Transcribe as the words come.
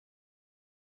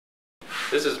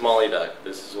This is Molly Duck.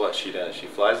 This is what she does. She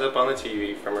flies up on the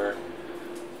TV from her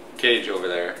cage over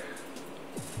there,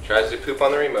 tries to poop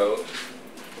on the remote,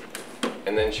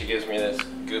 and then she gives me this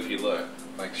goofy look,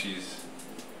 like she's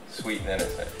sweet and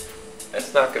innocent.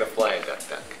 That's not gonna fly, Duck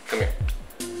Duck. Come here.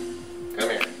 Come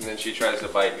here. And then she tries to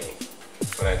bite me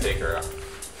when I take her out.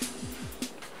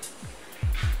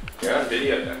 You're on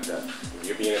video, Duck Duck.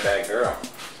 You're being a bad girl,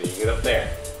 so you get up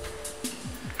there.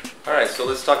 Alright, so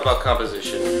let's talk about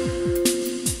composition.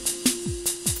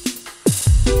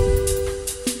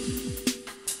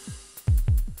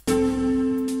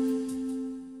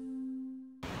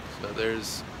 So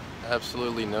there's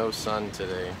absolutely no sun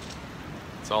today.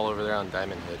 It's all over there on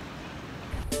Diamond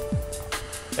Head.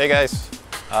 Hey guys,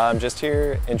 I'm just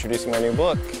here introducing my new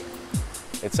book.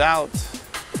 It's out,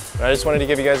 but I just wanted to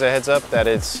give you guys a heads up that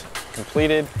it's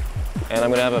completed, and I'm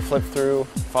going to have a flip through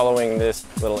following this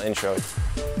little intro.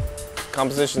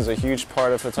 Composition is a huge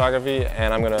part of photography,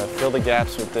 and I'm going to fill the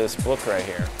gaps with this book right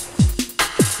here.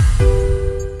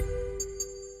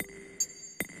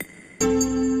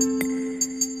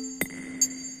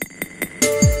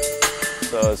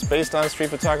 So it's based on street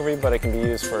photography, but it can be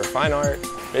used for fine art,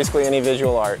 basically any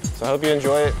visual art. So I hope you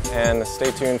enjoy it, and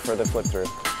stay tuned for the flip through.